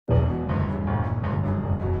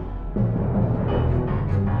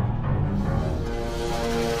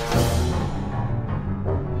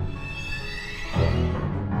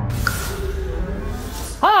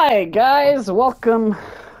Hi guys, welcome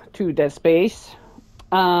to Dead Space.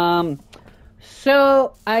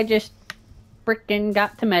 So I just frickin'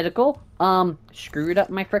 got to medical. Screwed up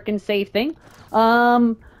my frickin' save thing.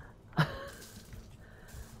 Um,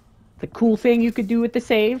 the cool thing you could do with the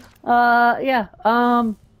save. Yeah.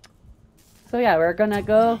 So yeah, we're gonna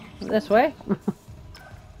go this way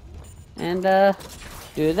and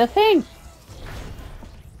do the thing.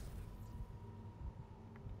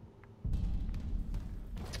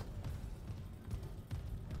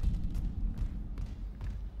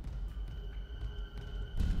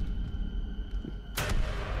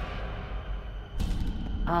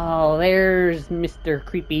 Oh, there's Mr.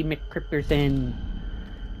 Creepy McCripperson.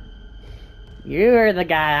 You're the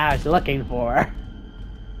guy I was looking for.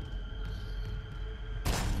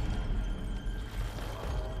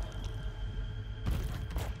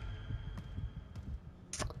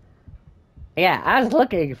 Yeah, I was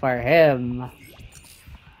looking for him.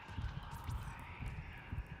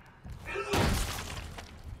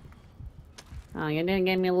 Oh, you didn't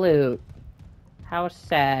give me loot. How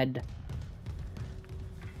sad.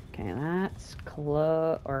 Okay, that's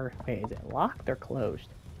closed. Or, wait, is it locked or closed?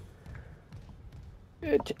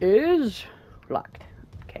 It is locked.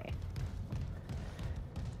 Okay.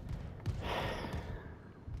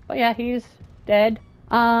 But yeah, he's dead.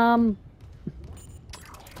 Hmm.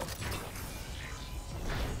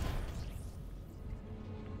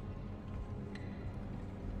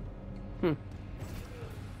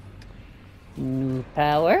 New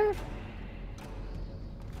power.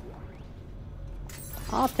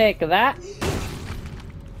 I'll take that.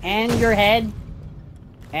 And your head.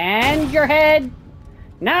 And your head.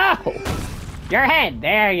 No! Your head.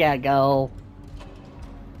 There you go.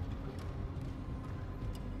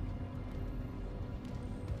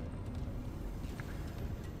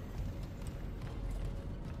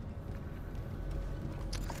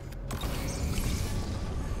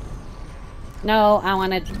 No, I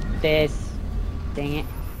wanted this. Dang it.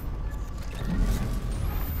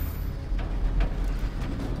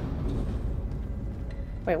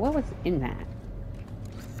 Wait, what was in that?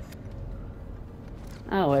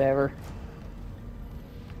 Oh, whatever.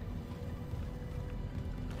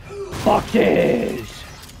 Boxes!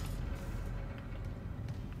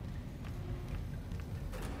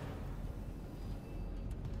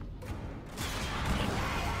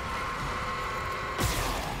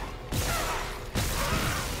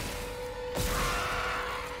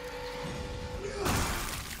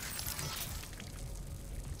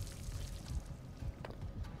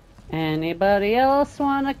 Anybody else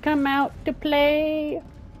wanna come out to play?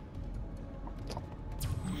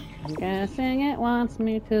 I'm guessing it wants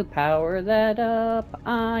me to power that up.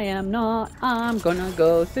 I am not. I'm gonna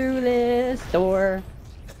go through this door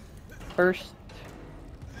first.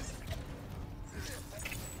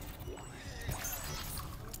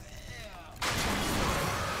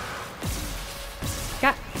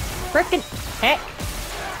 God frickin' heck!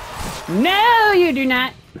 No, you do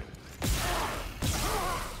not!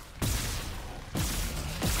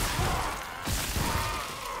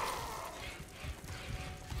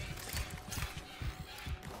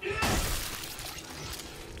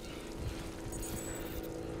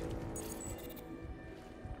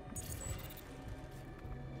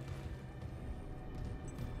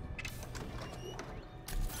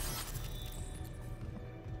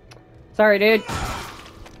 Sorry, dude.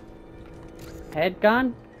 Head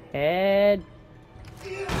gone? Head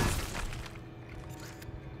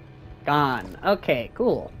gone. Okay,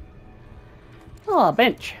 cool. Oh, a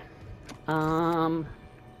bench. I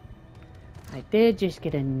did just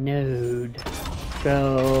get a node.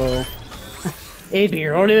 So it'd be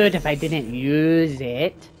rude if I didn't use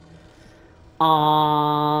it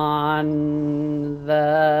on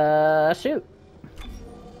the suit.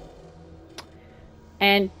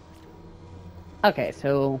 And okay,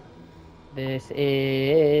 so this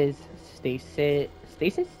is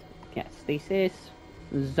stasis? Yeah, stasis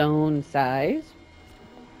zone size.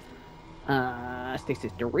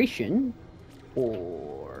 Stasis duration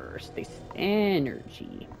or stasis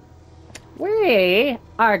energy. We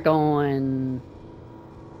are going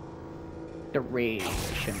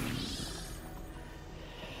duration.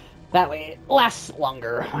 That way it lasts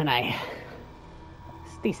longer when I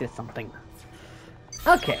stasis something.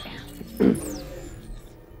 Okay.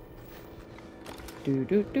 do do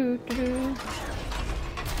do do do.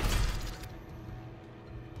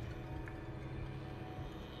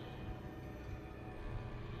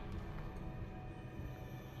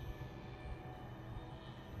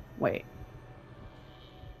 Wait.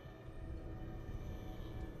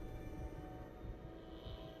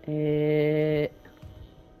 It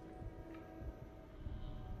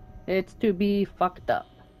It's to be fucked up.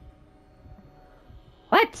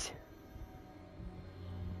 What?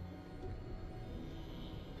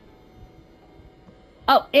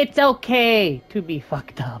 Oh, it's okay to be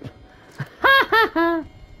fucked up. Ha ha ha!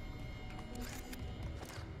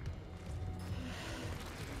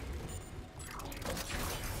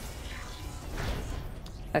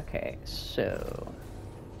 Okay, so...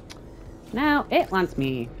 now it wants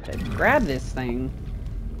me to grab this thing.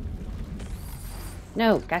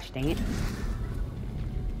 No, gosh dang it.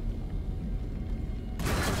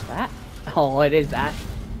 What's that? Oh, it is that.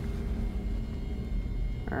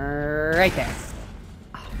 Right there.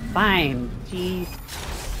 Oh, fine, jeez.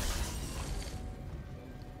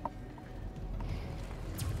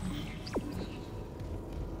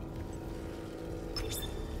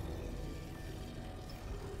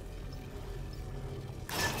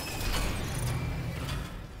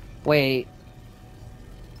 Wait.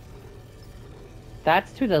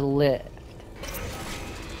 That's to the lift.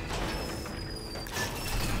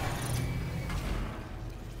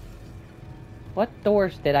 What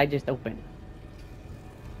doors did I just open?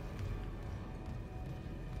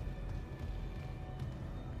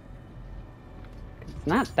 It's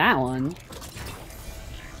not that one.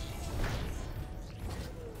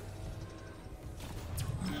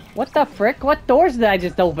 What the frick? What doors did I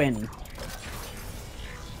just open?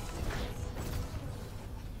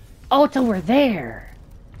 Oh, it's over there.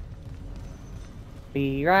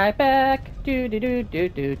 Be right back. Do do do do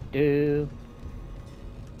do do.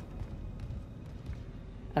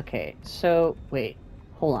 Okay, so wait,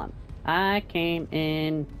 hold on. I came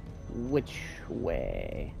in which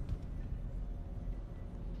way?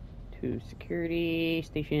 To security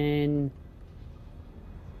station.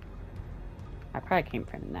 I probably came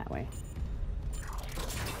from that way.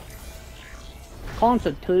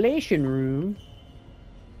 Consultation room.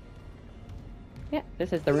 Yeah,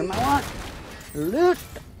 this is the room I want. Loot.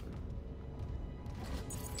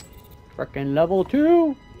 Frickin' level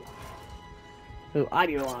 2. Ooh,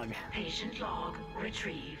 audio log. Patient log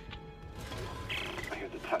retrieved. I hear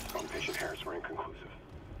the tests on patient Harris were inconclusive.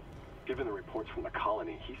 Given the reports from the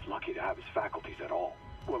colony, he's lucky to have his faculties at all.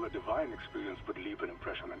 Well, a divine experience would leave an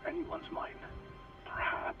impression on anyone's mind.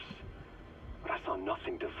 Perhaps. But I saw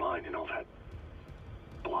nothing divine in all that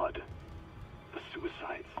blood. The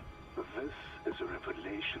suicides. This is a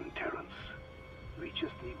revelation, Terrence. We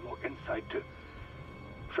just need more insight to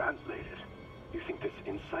translate it. You think this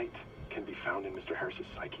insight can be found in Mr. Harris's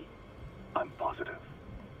psyche? I'm positive.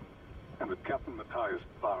 And with Captain Matthias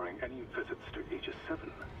barring any visits to Aegis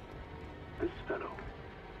 7, this fellow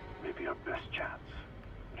may be our best chance.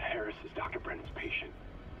 But Harris is Dr. Brennan's patient.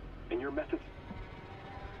 And your methods...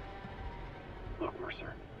 Look,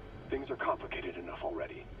 Mercer, things are complicated enough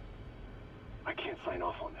already. I can't sign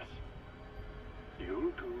off on this.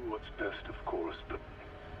 You'll do what's best, of course, but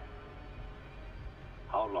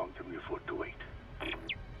how long can we afford to wait?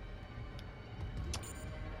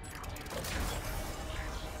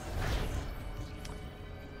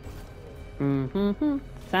 Mm-hmm.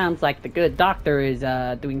 Sounds like the good doctor is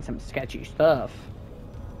doing some sketchy stuff.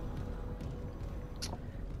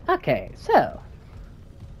 Okay, so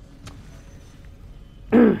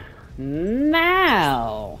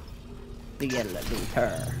now the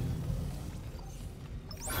elevator.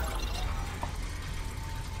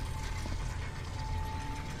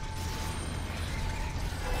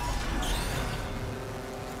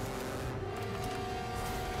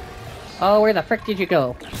 Oh, where the frick did you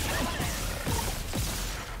go?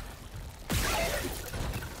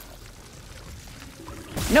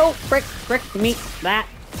 No, frick, me, that.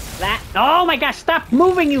 Oh my gosh, stop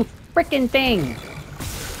moving, you frickin' thing!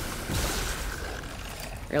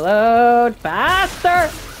 Reload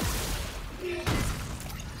faster!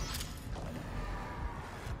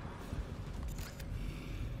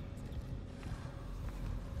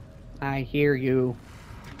 I hear you.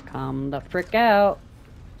 Come the frick out.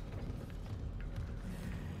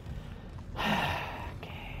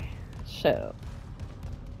 Okay, so.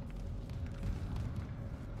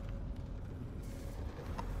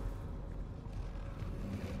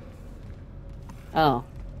 Oh,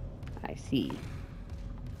 I see.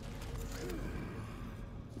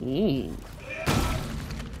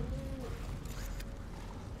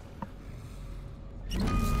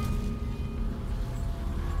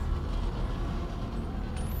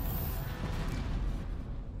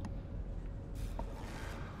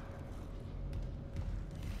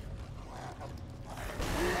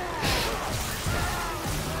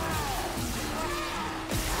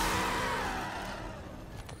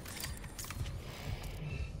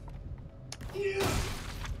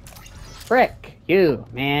 Frick you,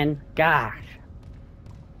 man. Gosh.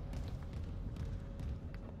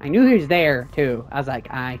 I knew he was there, too. I was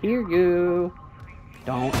like, I hear you.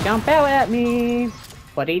 Don't jump out at me.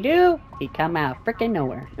 What'd he do? He come out freaking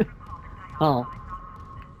nowhere. Well,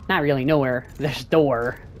 not really nowhere. This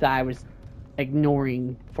door that I was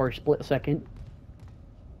ignoring for a split second.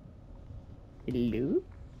 Hello?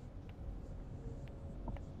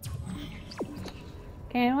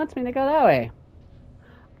 Okay, it wants me to go that way.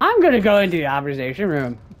 I'm gonna go into the observation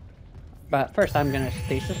room. But first I'm gonna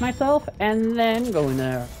stasis myself and then go in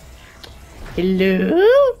there.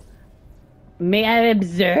 Hello? May I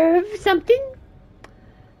observe something?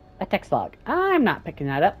 A text log. I'm not picking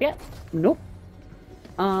that up yet. Nope.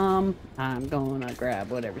 I'm gonna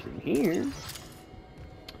grab whatever's in here.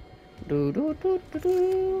 Do do do do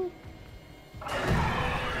do.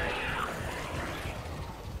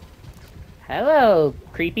 Hello,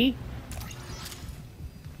 creepy.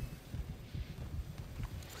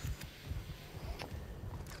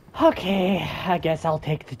 Okay, I guess I'll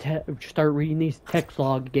take the start reading these text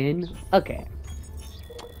log again. Okay.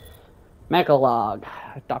 Medical log.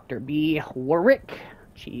 Dr. B. Warwick,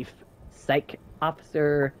 Chief Psych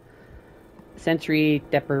Officer, Sensory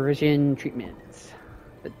Deprivation Treatments.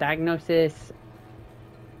 The diagnoses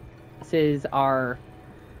are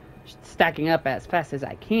stacking up as fast as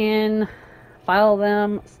I can. File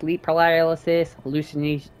them. Sleep paralysis,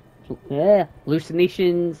 hallucinations,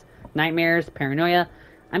 nightmares, paranoia.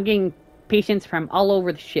 I'm getting patients from all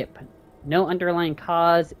over the ship. No underlying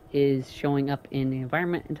cause is showing up in the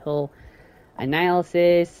environment until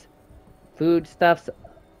analysis, foodstuffs,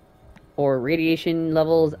 or radiation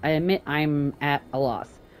levels. I admit I'm at a loss.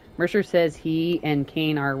 Mercer says he and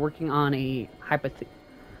Kane are working on a hypothesis.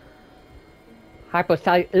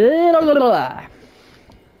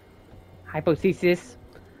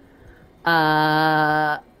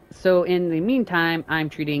 So in the meantime, I'm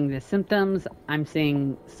treating the symptoms. I'm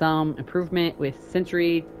seeing some improvement with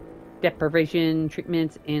sensory deprivation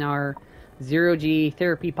treatments in our 0G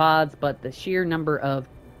therapy pods, but the sheer number of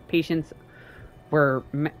patients we're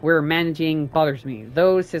managing bothers me.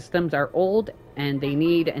 Those systems are old and they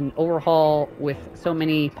need an overhaul with so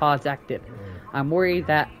many pods active. I worry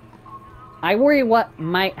what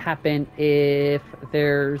might happen if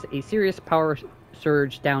there's a serious power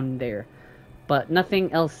surge down there, but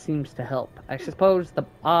nothing else seems to help. I suppose the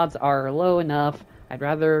odds are low enough. I'd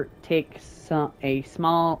rather take a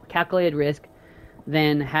small calculated risk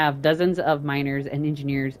than have dozens of miners and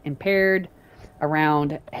engineers impaired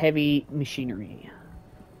around heavy machinery.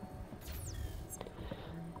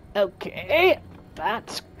 Okay,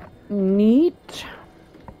 that's neat.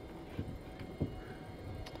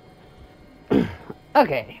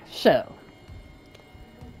 Okay, so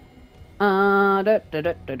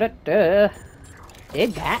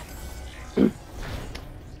did that.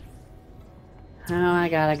 Now I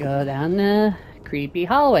gotta go down the creepy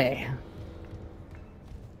hallway.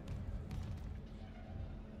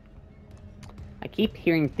 I keep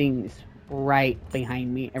hearing things right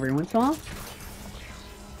behind me every once in a while.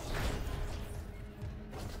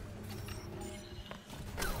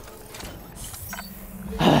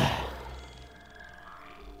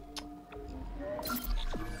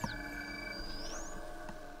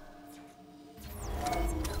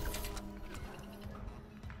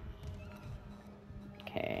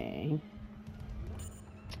 Okay.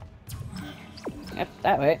 Yep,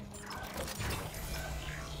 that way.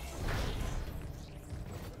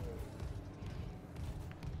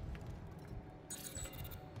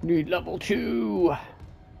 Need level 2.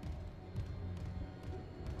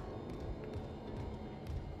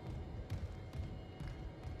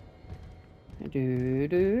 Do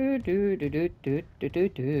do do do do do do do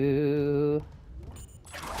do.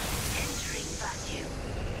 Entering vacuum.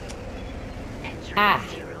 Entering Ah.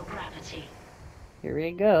 zero gravity. Here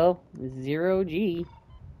we go. 0G.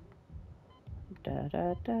 Da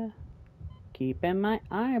da da. Keeping my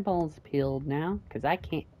eyeballs peeled now, cause I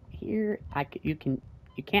can't hear.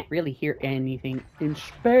 You can't really hear anything in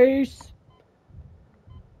space.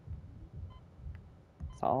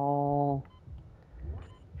 It's all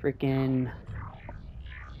freaking.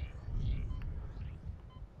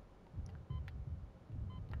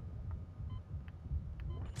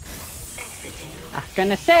 I was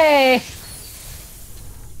gonna say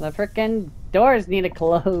the freaking doors need to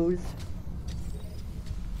close.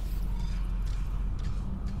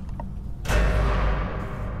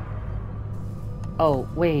 Oh,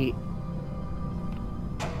 wait.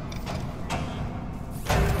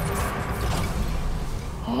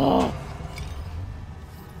 Oh.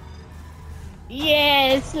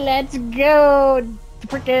 Yes, let's go!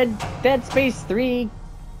 Freaking Dead Space 3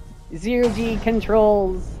 0G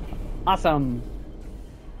controls. Awesome.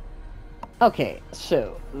 Okay,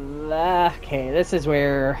 so okay, this is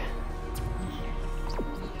where.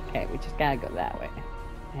 Okay, we just gotta go that way.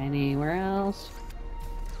 Anywhere else?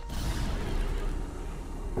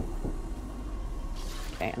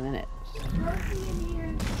 Okay, and then it's.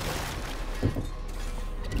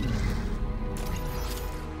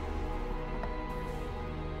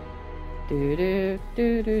 Do do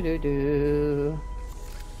do do do do.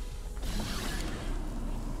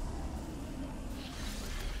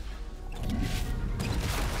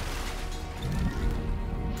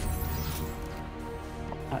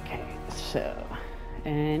 Okay, so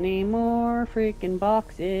any more freaking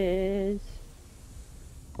boxes?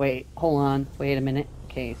 Wait, hold on. Wait a minute.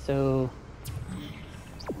 Okay, so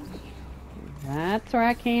that's where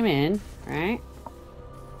I came in, right?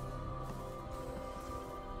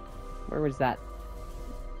 Where was that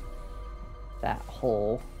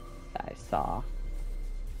hole that I saw?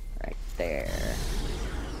 Right there.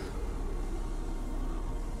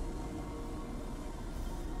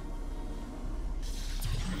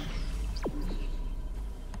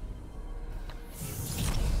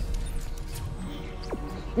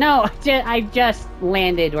 No, I just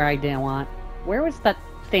landed where I didn't want. Where was that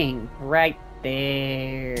thing? Right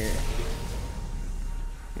there.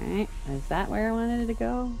 Right? Is that where I wanted to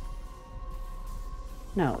go?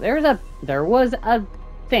 No, there was a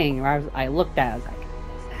thing where I looked at it, I was like,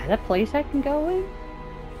 is that a place I can go in?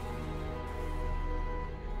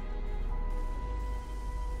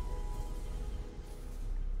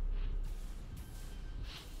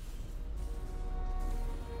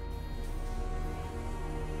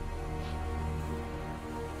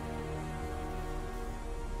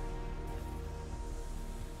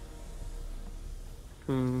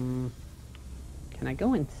 Can I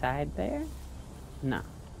go inside there? No.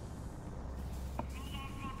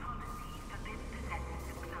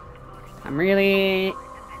 I'm really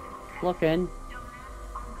looking.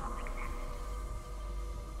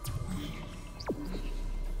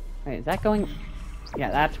 Wait, is that going?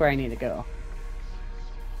 Yeah, that's where I need to go.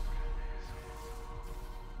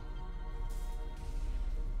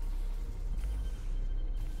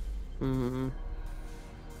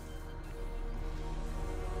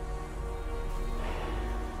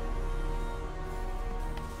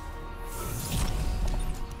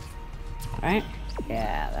 Right?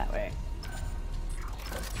 Yeah, that way.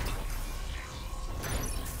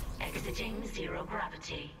 Exiting zero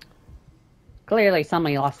gravity. Clearly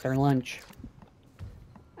somebody lost their lunch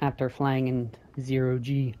after flying in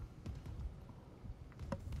 0G.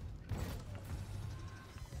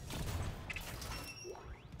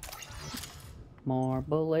 More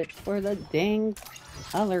bullets for the dang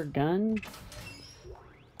other gun.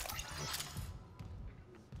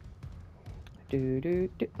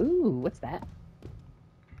 Ooh, what's that?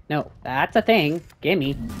 No, that's a thing.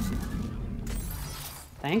 Gimme.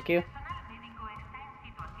 Thank you.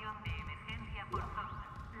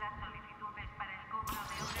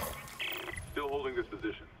 Still holding this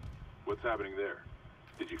position. What's happening there?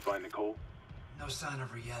 Did you find Nicole? No sign of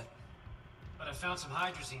her yet. But I found some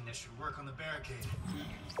hydrazine that should work on the barricade.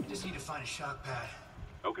 Just need to find a shock pad.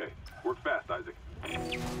 Okay, work fast, Isaac.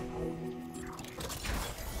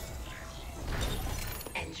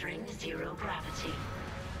 Entering zero gravity.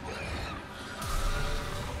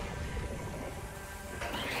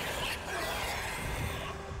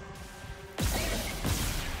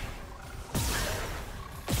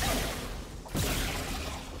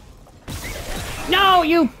 No,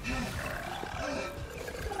 you!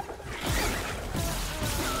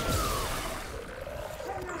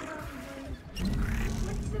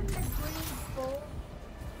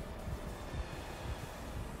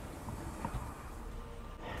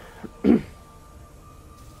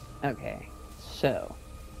 Okay, so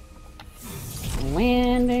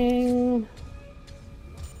landing.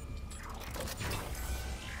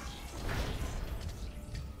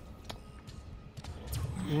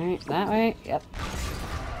 Alright, that way. Yep.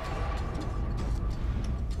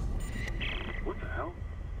 What the hell?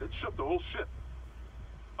 It shut the whole ship.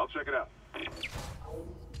 I'll check it out.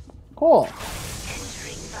 Cool.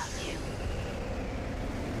 Entering vacuum.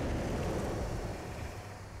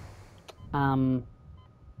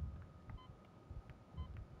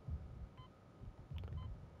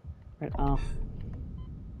 Right, oh.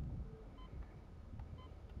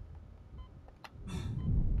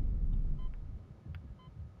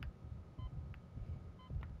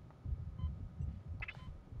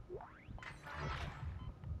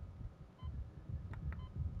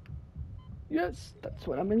 Yes, that's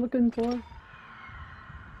what I've been looking for.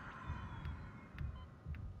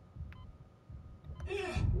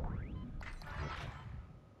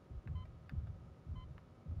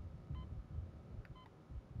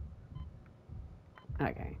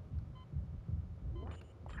 Okay.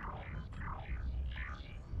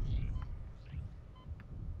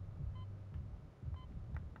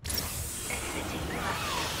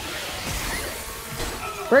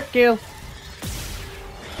 Frick you!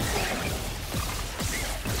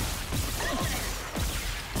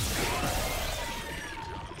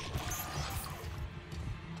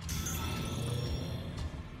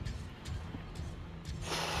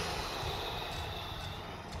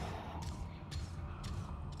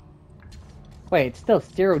 Wait, it's still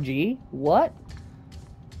 0G? What?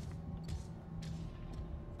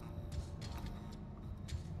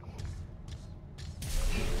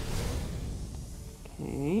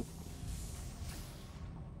 Okay.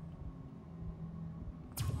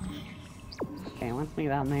 Okay, wants me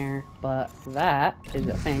down there, but that is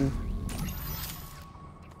a thing.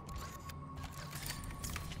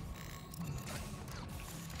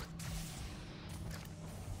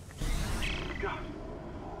 God.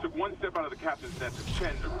 Took one step out of the captain's net to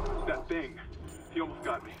Chen, that thing. He almost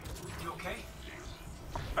got me. You okay?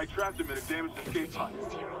 I trapped him in a damaged escape pod.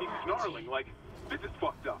 He's snarling like, this is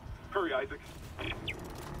fucked up. Hurry, Isaac.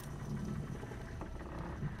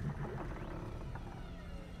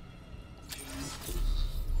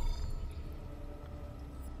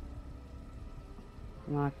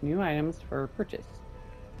 Unlock new items for purchase.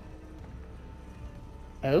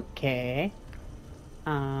 Okay.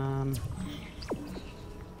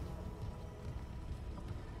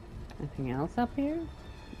 Anything else up here?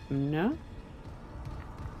 No?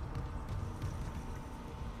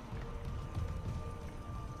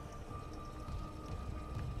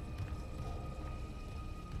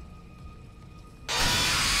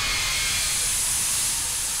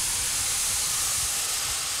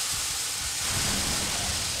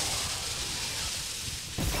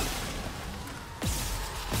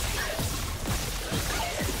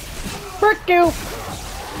 Frick you!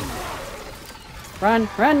 Run,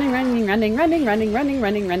 running, running, running, running, running, running,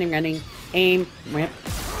 running, running, running. Aim, whip.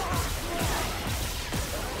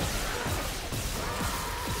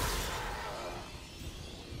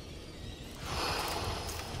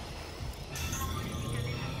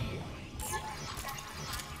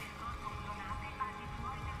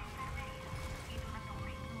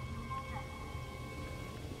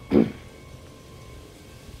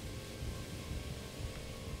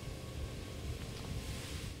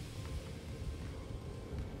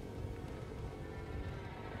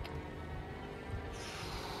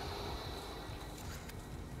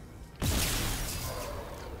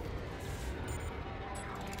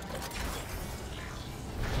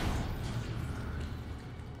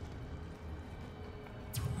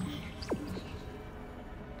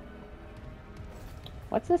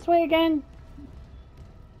 What's this way again?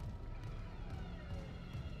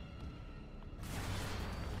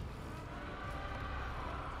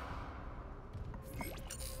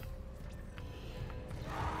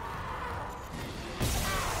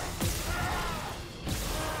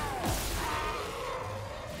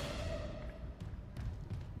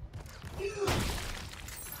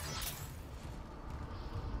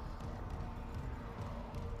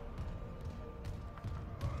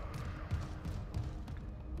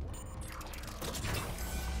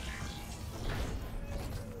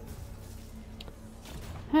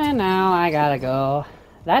 And now I gotta go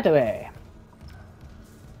that way.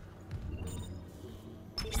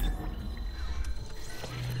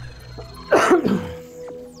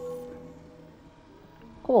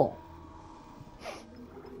 Cool.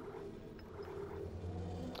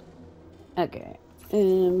 Okay.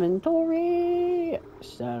 Inventory.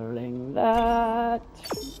 Selling that.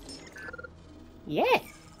 Yes!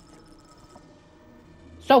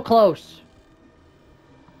 So close!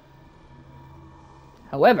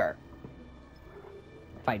 However,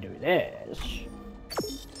 if I do this,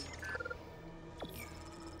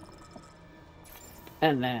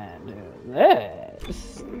 and then do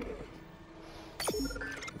this,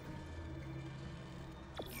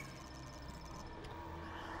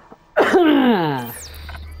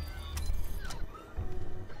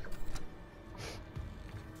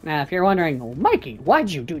 now if you're wondering, well, Mikey, why'd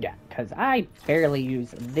you do that? Because I barely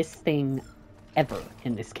use this thing ever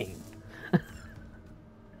in this game.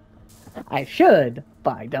 I should,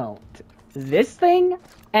 but I don't. This thing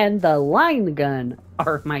and the line gun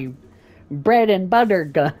are my bread and butter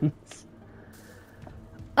guns.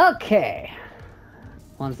 Okay.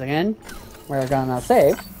 Once again, we're gonna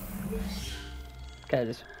save.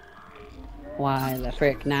 Because why the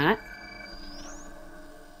frick not?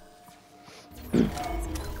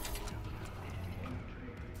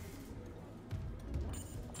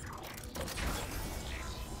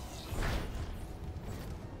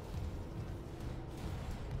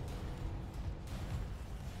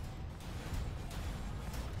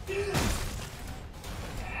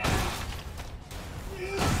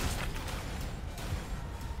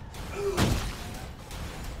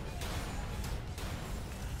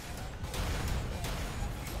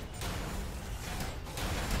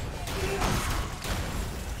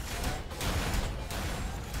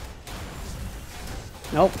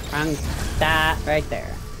 Nope, wrong. That right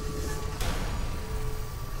there.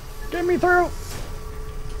 Get me through!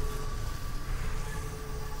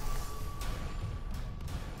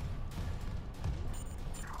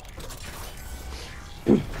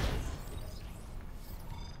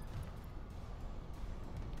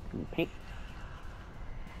 Paint.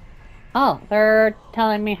 Oh, they're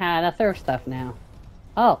telling me how to throw stuff now.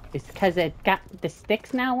 Oh, it's because it got the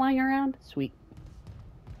sticks now lying around? Sweet.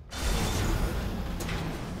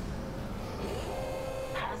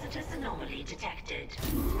 Hazardous anomaly detected.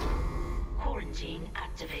 Quarantine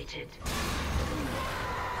activated.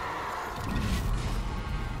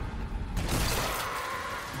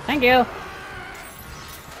 Thank you.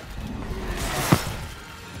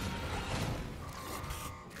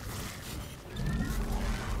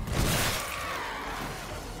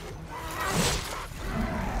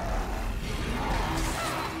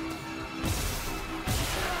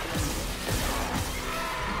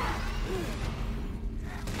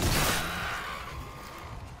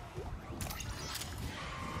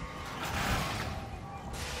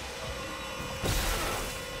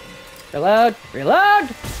 Reload! Reload!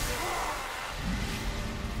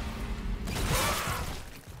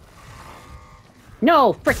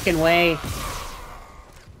 No frickin' way!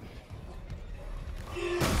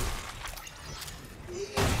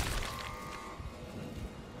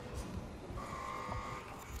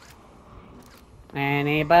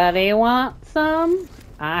 Anybody want some?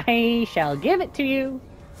 I shall give it to you.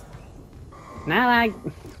 Now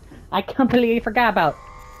I completely forgot about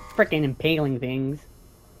frickin' impaling things.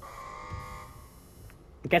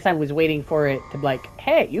 I guess I was waiting for it to be like,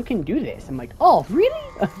 hey, you can do this. I'm like, oh,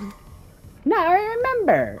 really? Now I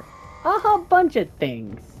remember. A whole bunch of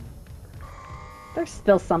things. There's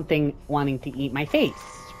still something wanting to eat my face.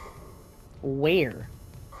 Where?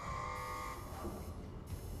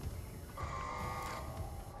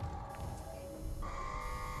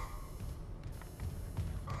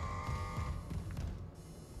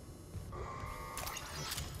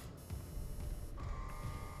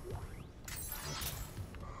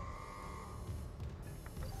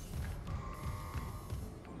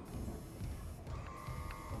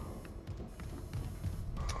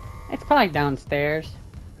 It's probably downstairs.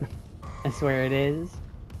 That's where it is.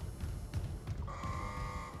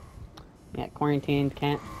 Yeah, quarantined,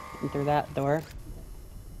 can't enter that door.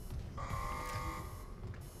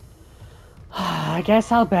 I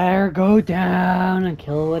guess I'll better go down and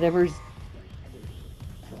kill whatever's...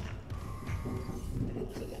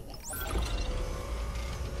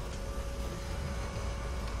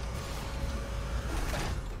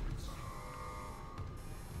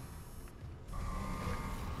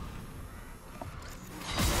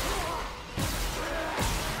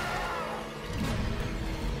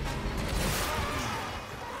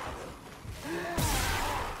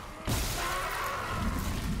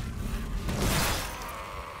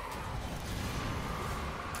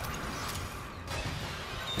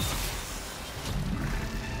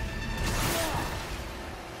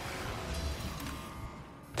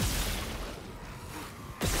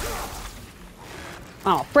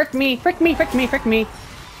 Oh, frick me, frick me, frick me, frick me.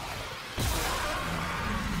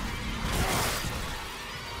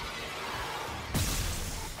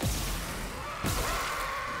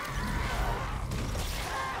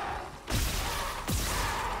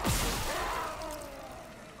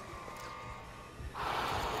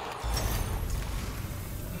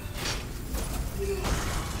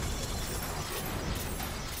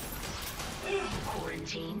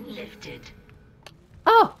 Quarantine lifted.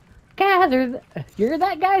 Oh, gather. You're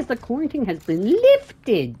that guys. The quarantine has been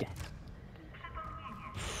lifted.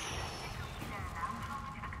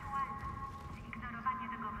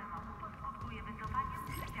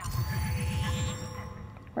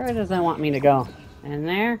 Where does it want me to go? In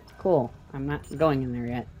there? Cool. I'm not going in there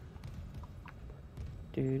yet.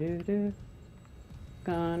 Doo-doo-doo.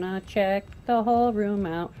 Gonna check the whole room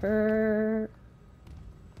out for...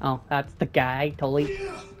 Oh, that's the guy. Totally...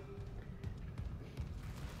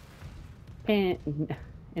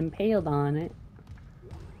 impaled on it.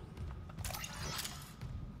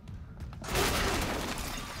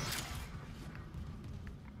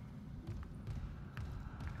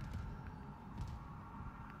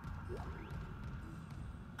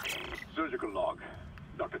 Surgical log.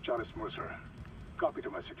 Dr. Charles Mercer. Copy to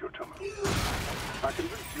my secure terminal. I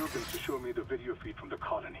convinced Jurgens to show me the video feed from the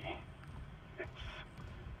colony. It's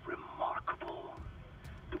remarkable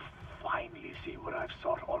to finally see what I've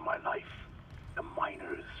sought all my life. The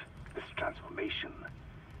miners, this transformation,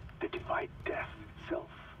 the divide death itself.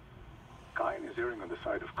 Kine is erring on the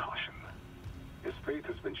side of caution. His faith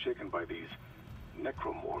has been shaken by these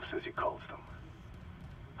necromorphs, as he calls them.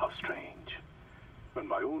 How strange, when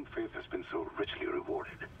my own faith has been so richly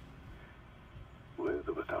rewarded. With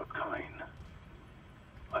or without Kyne,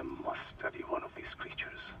 I must study one of these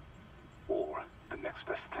creatures. Or the next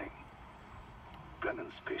best thing.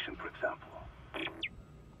 Brennan's patient, for example.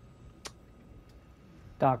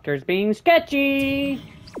 Doctor's being sketchy!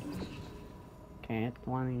 Okay, it's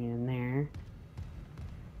one in there.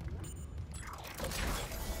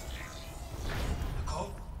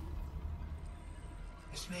 Nicole?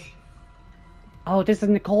 It's me. Oh, this is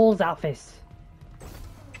Nicole's office.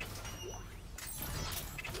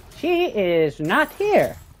 She is not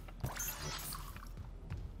here.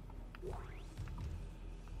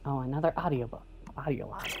 Oh, another audiobook. Audio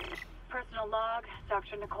log. Personal log,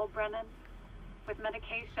 Dr. Nicole Brennan. With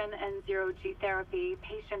medication and zero-G therapy,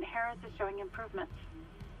 patient Harris is showing improvements.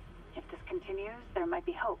 If this continues, there might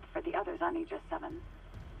be hope for the others on Aegis 7.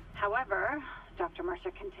 However, Dr.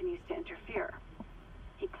 Mercer continues to interfere.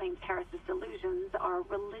 He claims Harris's delusions are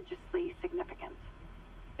religiously significant.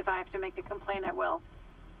 If I have to make a complaint, I will.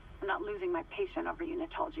 I'm not losing my patient over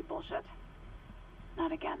unitology bullshit.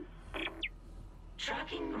 Not again.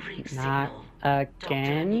 Tracking rig Not signal.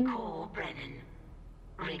 again. Dr. Nicole Brennan.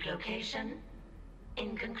 Rig location?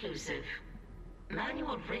 Inconclusive.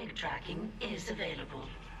 Manual rig tracking is available.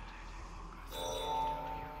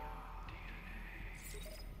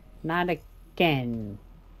 Not again.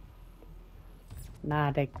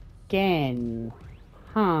 Not again.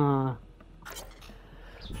 Huh.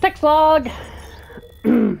 Text log!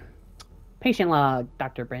 Patient log,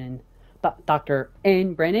 Dr. Brennan. Dr.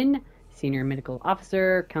 N. Brennan, Senior Medical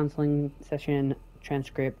Officer, counseling session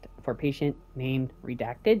transcript for patient named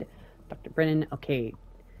redacted. Dr. Brennan, okay.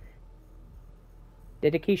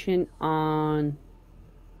 Dedication on...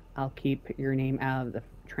 I'll keep your name out of the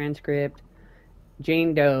transcript.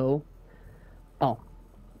 Jane Doe. Oh,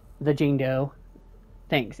 the Jane Doe.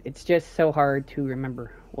 Thanks. It's just so hard to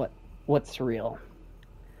remember what's real.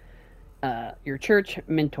 Your church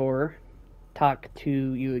mentor talked to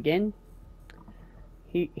you again.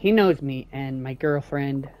 He knows me, and my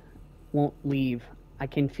girlfriend won't leave. I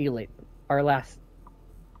can feel it. Our last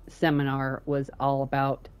seminar was all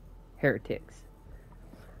about heretics.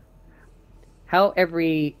 How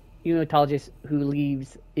every unitologist who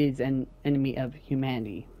leaves is an enemy of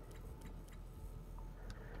humanity.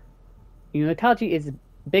 Unitology is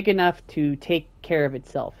big enough to take care of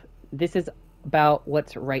itself. This is about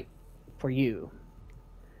what's right for you.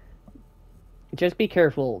 Just be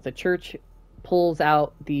careful. The church pulls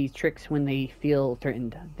out these tricks when they feel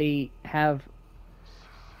threatened. They have...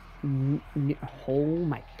 oh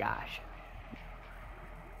my gosh.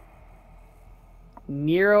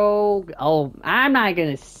 Nero... oh, I'm not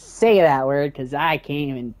gonna say that word because I can't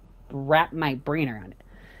even wrap my brain around it.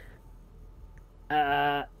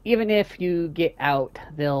 Even if you get out,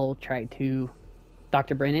 they'll try to...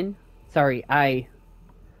 Dr. Brennan? Sorry,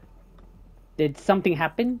 did something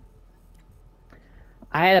happen?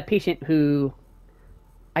 I had a patient who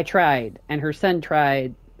I tried, and her son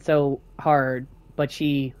tried so hard, but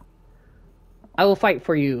I will fight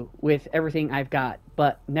for you with everything I've got,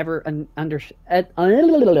 but never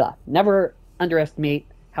never underestimate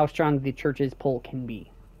how strong the church's pull can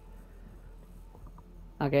be.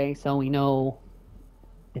 Okay, so we know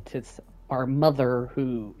it's our mother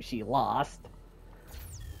who she lost.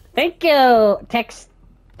 Thank you,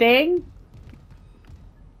 texting.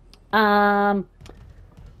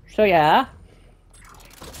 So yeah.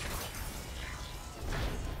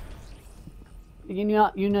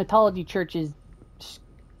 Unitology church is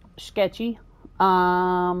sketchy.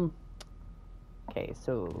 Okay,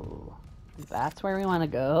 so that's where we want to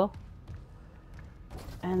go.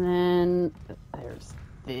 And then there's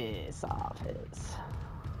this office.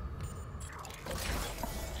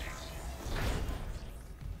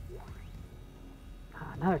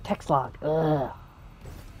 Another text log. Ugh.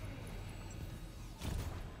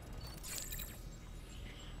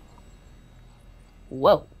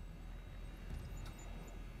 Whoa.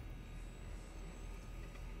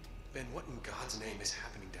 Ben, what in God's name is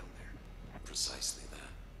happening down there? Precisely that.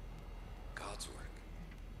 God's work.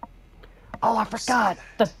 Oh, I forgot.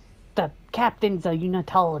 The captain's a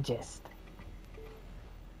unitologist.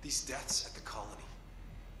 These deaths at the colony.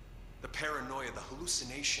 The paranoia, the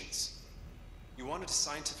hallucinations. You wanted a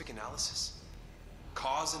scientific analysis?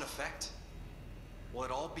 Cause and effect? Well,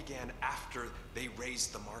 it all began after they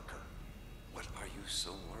raised the marker. What are you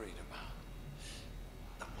so worried about?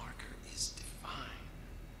 The marker is divine.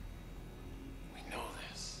 We know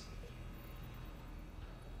this.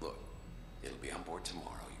 Look, it'll be on board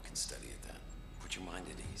tomorrow. You can study it then. Put your mind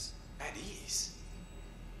at ease. At ease?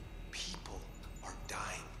 People are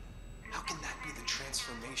dying. How can that be the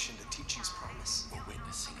transformation the teachings promise? We're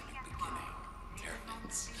witnessing a new beginning,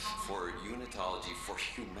 Terrans. For unitology, for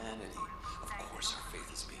humanity. Of course our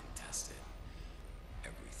faith is being tested.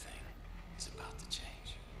 Everything is about to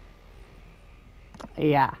change.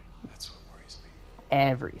 Yeah. That's what worries me.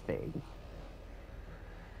 Everything.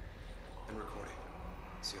 And recording.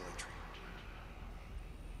 Seal entry.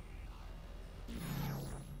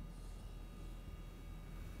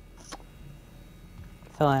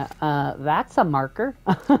 So, that's a marker.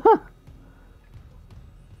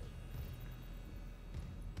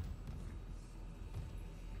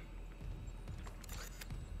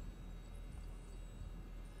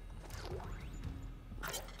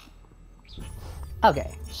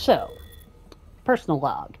 Okay, so, personal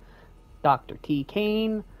log. Dr. T.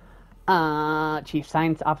 Kane, Chief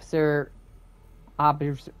Science Officer,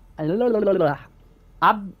 observations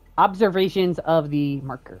of the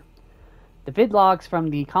marker. The vid logs from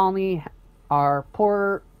the colony are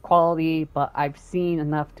poor quality, but I've seen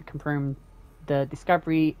enough to confirm the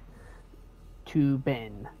discovery to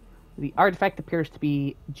Ben. The artifact appears to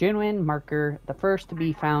be a genuine marker, the first to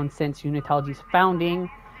be found since Unitology's founding.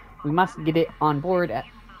 We must get it on board at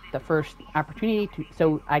the first opportunity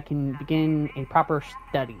so I can begin a proper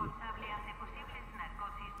study.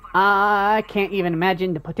 I can't even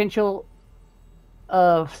imagine the potential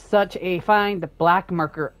of such a find. The black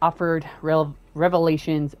marker offered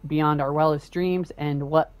revelations beyond our wildest dreams, and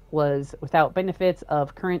what was without benefits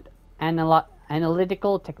of current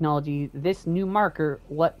analytical technology. This new marker,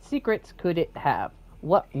 what secrets could it have?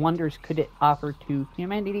 What wonders could it offer to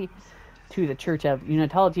humanity, to the Church of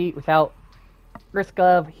Unitology, without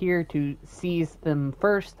Earthgov here to seize them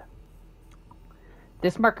first?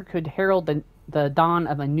 This marker could herald the dawn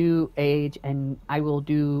of a new age, and I will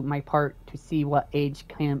do my part to see what age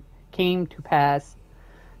came to pass.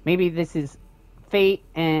 Maybe this is fate,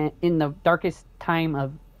 and in the darkest time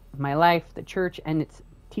of my life, the Church and its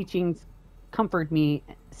teachings comforted me,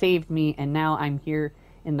 saved me, and now I'm here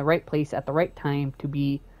in the right place at the right time to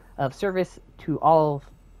be of service to all of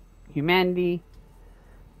humanity,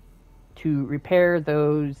 to repay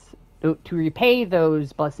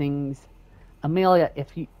those blessings. Amelia,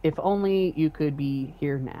 if only you could be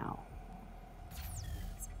here now.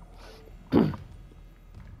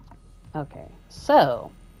 Okay,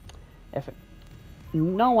 so if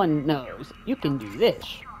no one knows, you can do this.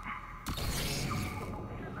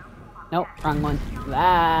 Nope, wrong one.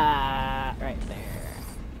 That right there.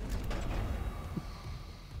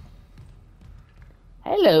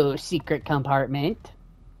 Hello, secret compartment.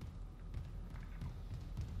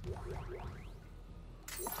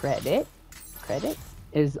 Credit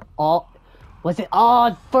is all. Was it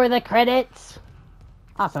all for the credits?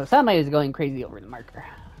 Also, somebody was going crazy over the marker.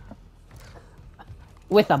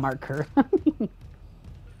 With a marker.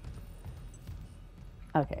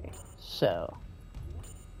 Okay, so.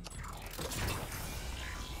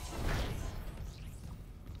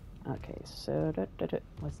 Okay, so.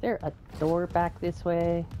 Was there a door back this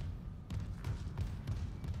way?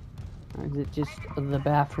 Or is it just the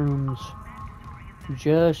bathrooms?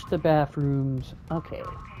 Just the bathrooms. Okay.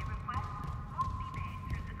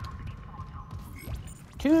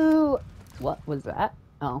 What was that?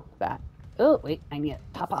 Oh, that. Oh, wait, I need to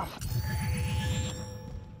top off.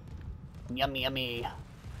 Yummy, yummy.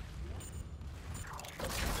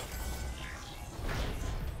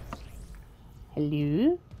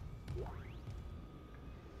 Hello?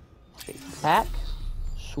 Space pack.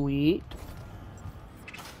 Sweet.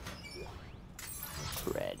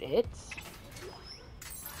 Credits.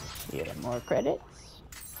 Here, more credits.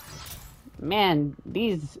 Man,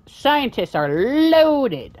 these scientists are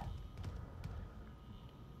loaded.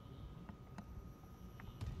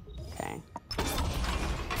 Okay.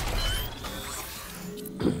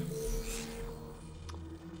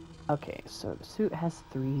 Okay, so the suit has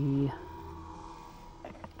 3.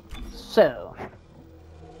 So,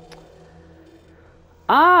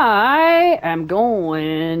 I am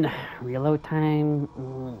going reload time.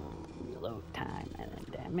 Reload time and then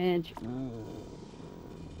damage.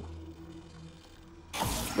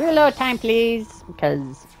 Reload time, please,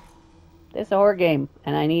 because this is a horror game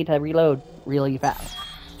and I need to reload really fast.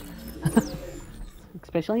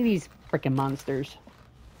 Especially these freaking monsters.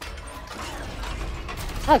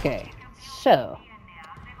 Okay, so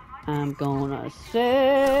I'm gonna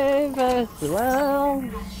save as well.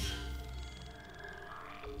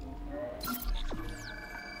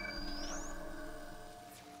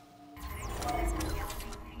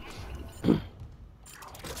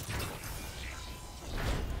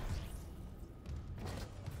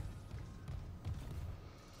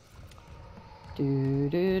 Do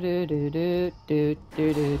do do do do do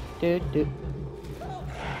do do Dude.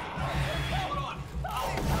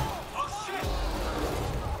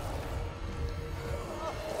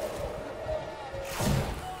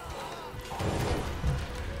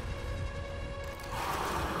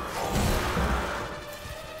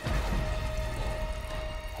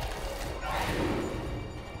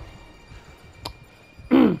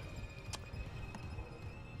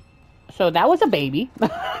 So that was a baby.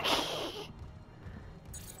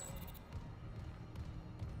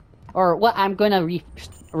 Or what I'm gonna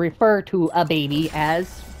refer to a baby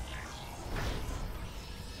as.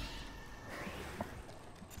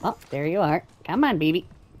 Oh, there you are. Come on, baby.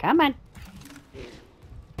 Come on.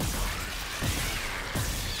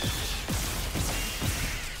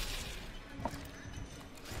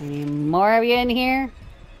 Any more of you in here?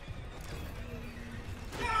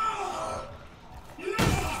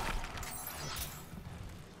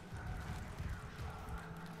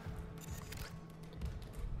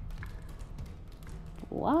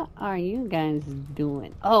 What are you guys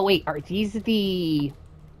doing? Oh wait, are these the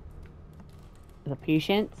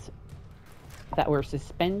patients that were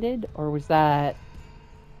suspended, or was that?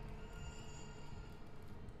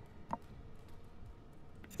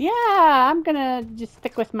 Yeah, I'm gonna just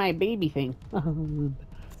stick with my baby thing.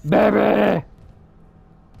 Baby!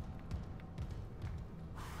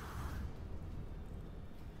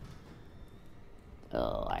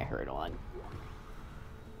 Oh, I heard one.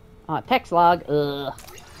 Text log. Ugh.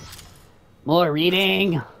 More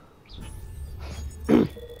reading.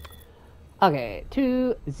 Okay,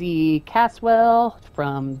 to Z Caswell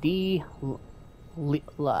from D.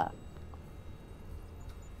 Leal?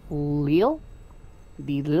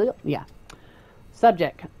 Yeah.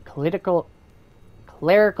 Subject, clerical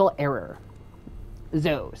error.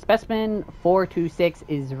 Zo, specimen 426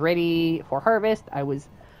 is ready for harvest. I was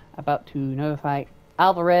about to notify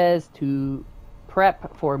Alvarez to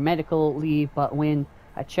prep for medical leave, but when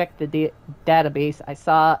I checked the database, I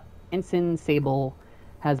saw Ensign Sable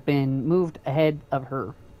has been moved ahead of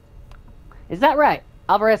her. Is that right?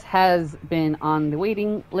 Alvarez has been on the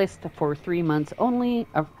waiting list for 3 months only.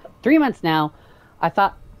 3 months now. I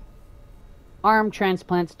thought arm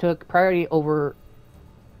transplants took priority over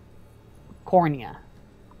cornea.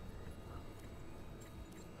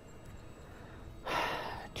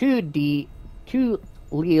 2D, 2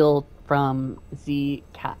 Leal from Z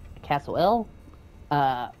Castle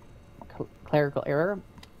clerical error.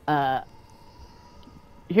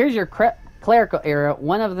 Here's your clerical error.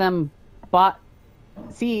 One of them bought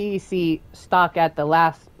CEC stock at the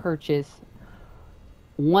last purchase.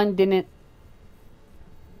 One didn't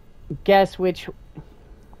guess which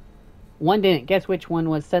one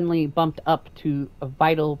was suddenly bumped up to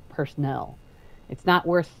vital personnel. It's not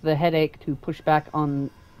worth the headache to push back on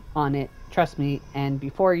it, trust me. And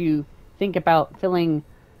before you think about filing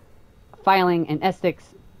an ethics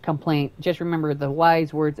complaint, just remember the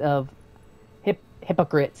wise words of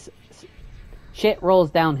hypocrites. Shit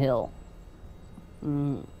rolls downhill.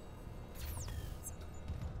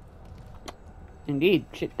 Indeed,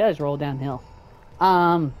 shit does roll downhill.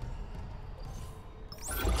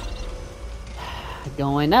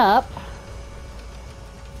 Going up.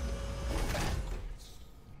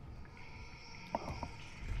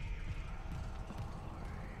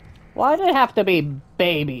 Why did it have to be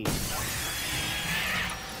babies?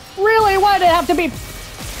 Really? Why did it have to be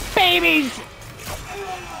babies?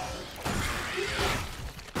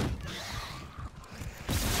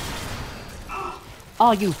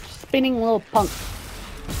 Oh, you spinning little punk.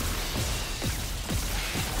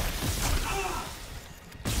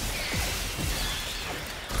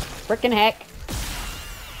 Frickin' heck.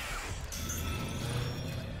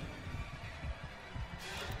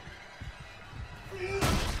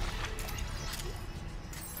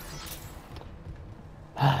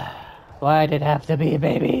 Why did it have to be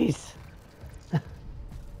babies?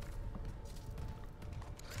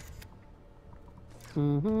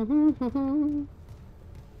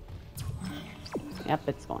 Yep,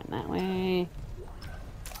 it's going that way.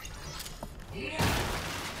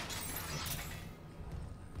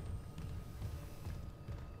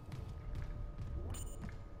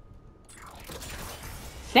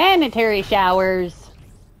 Sanitary showers.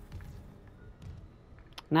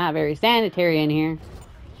 Not very sanitary in here.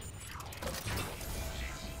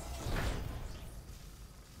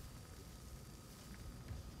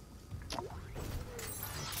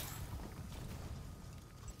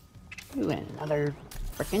 Ooh, and another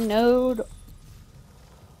freaking node.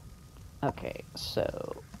 Okay,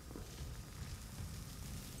 so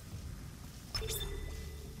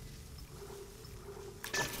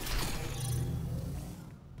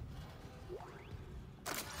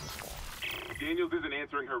Daniels isn't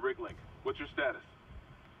answering her rig link. What's your status?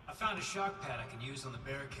 I found a shock pad I can use on the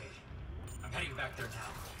barricade. I'm heading back there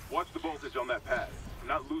now. Watch the voltage on that pad. I'm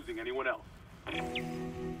not losing anyone else.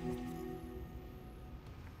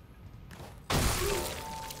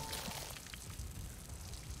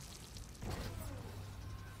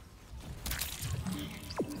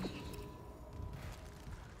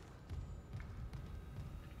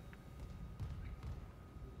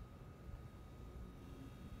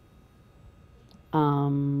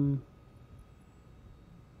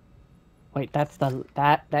 Wait, that's the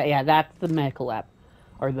yeah, that's the medical lab,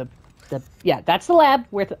 or yeah, that's the lab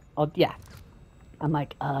where oh yeah, I'm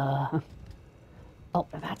like oh,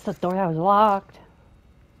 that's the door that was locked,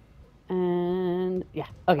 and yeah,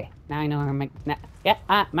 okay, now I know where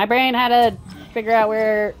yeah, my brain had to figure out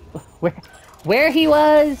where he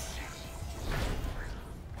was,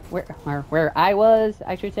 where I was,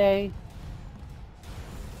 I should say.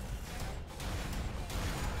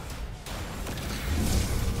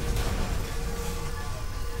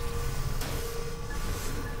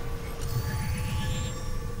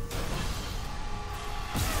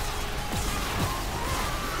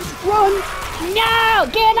 Run! No!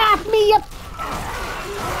 Get off me, you...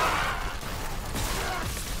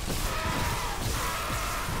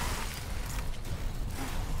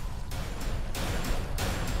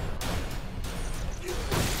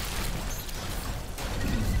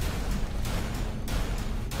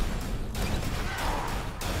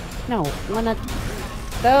 No, one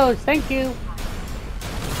of those, thank you.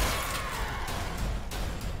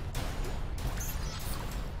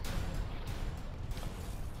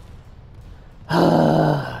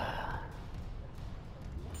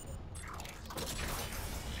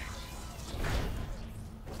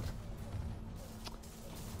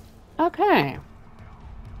 Okay.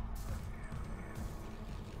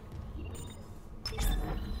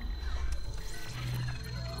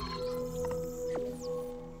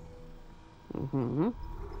 Mm-hmm.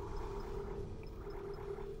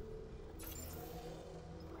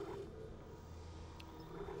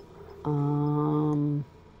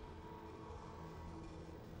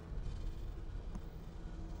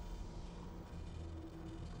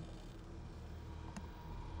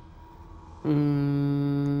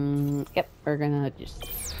 Yep, we're gonna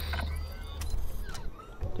just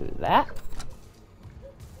do that.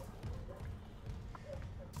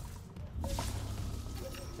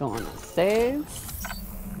 Go on and save.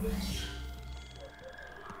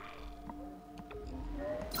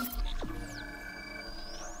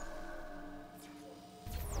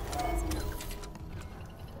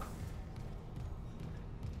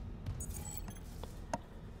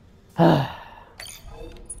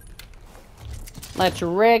 Let's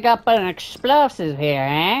rig up an explosive here,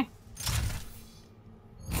 eh?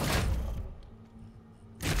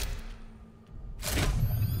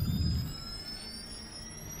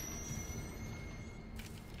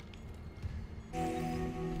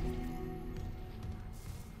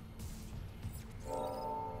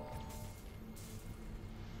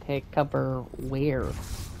 Take cover where?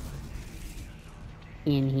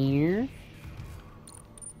 In here?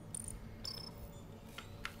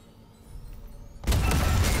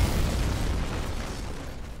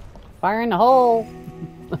 Fire in the hole!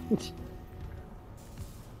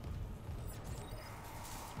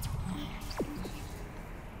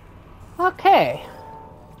 Okay.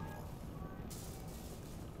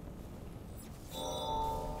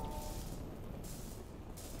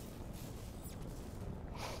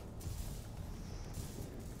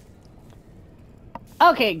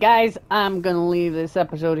 Okay, guys, I'm gonna leave this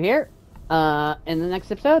episode here. In the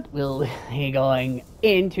next episode, we'll be going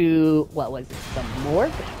into, what was it, the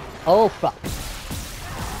morgue? Oh, fuck.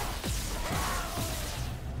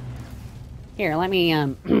 Here, let me,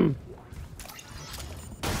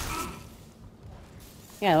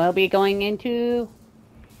 yeah, we'll be going into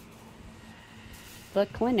the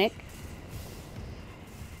clinic.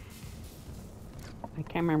 I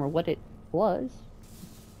can't remember what it was.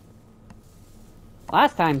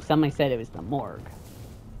 Last time somebody said it was the morgue.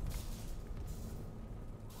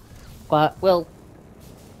 But, well,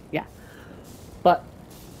 yeah. But,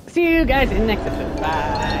 see you guys in the next episode.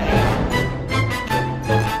 Bye.